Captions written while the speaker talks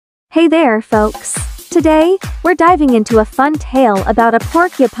Hey there, folks. Today, we're diving into a fun tale about a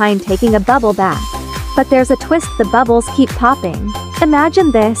porcupine taking a bubble bath. But there's a twist, the bubbles keep popping.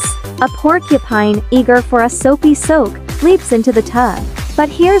 Imagine this, a porcupine, eager for a soapy soak, leaps into the tub. But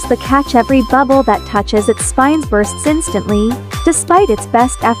here's the catch, every bubble that touches its spines bursts instantly. Despite its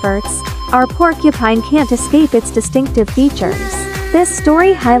best efforts, our porcupine can't escape its distinctive features. This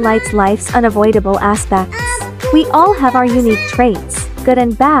story highlights life's unavoidable aspects. We all have our unique traits, good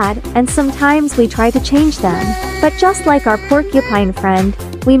and bad, and sometimes we try to change them. But just like our porcupine friend,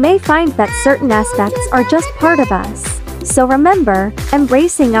 we may find that certain aspects are just part of us. So remember,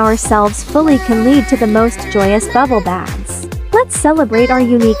 embracing ourselves fully can lead to the most joyous bubble baths. Let's celebrate our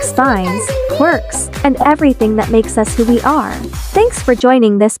unique spines, quirks, and everything that makes us who we are. Thanks for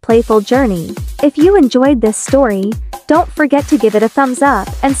joining this playful journey. If you enjoyed this story, don't forget to give it a thumbs up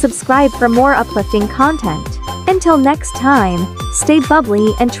and subscribe for more uplifting content. Until next time, stay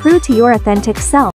bubbly and true to your authentic self.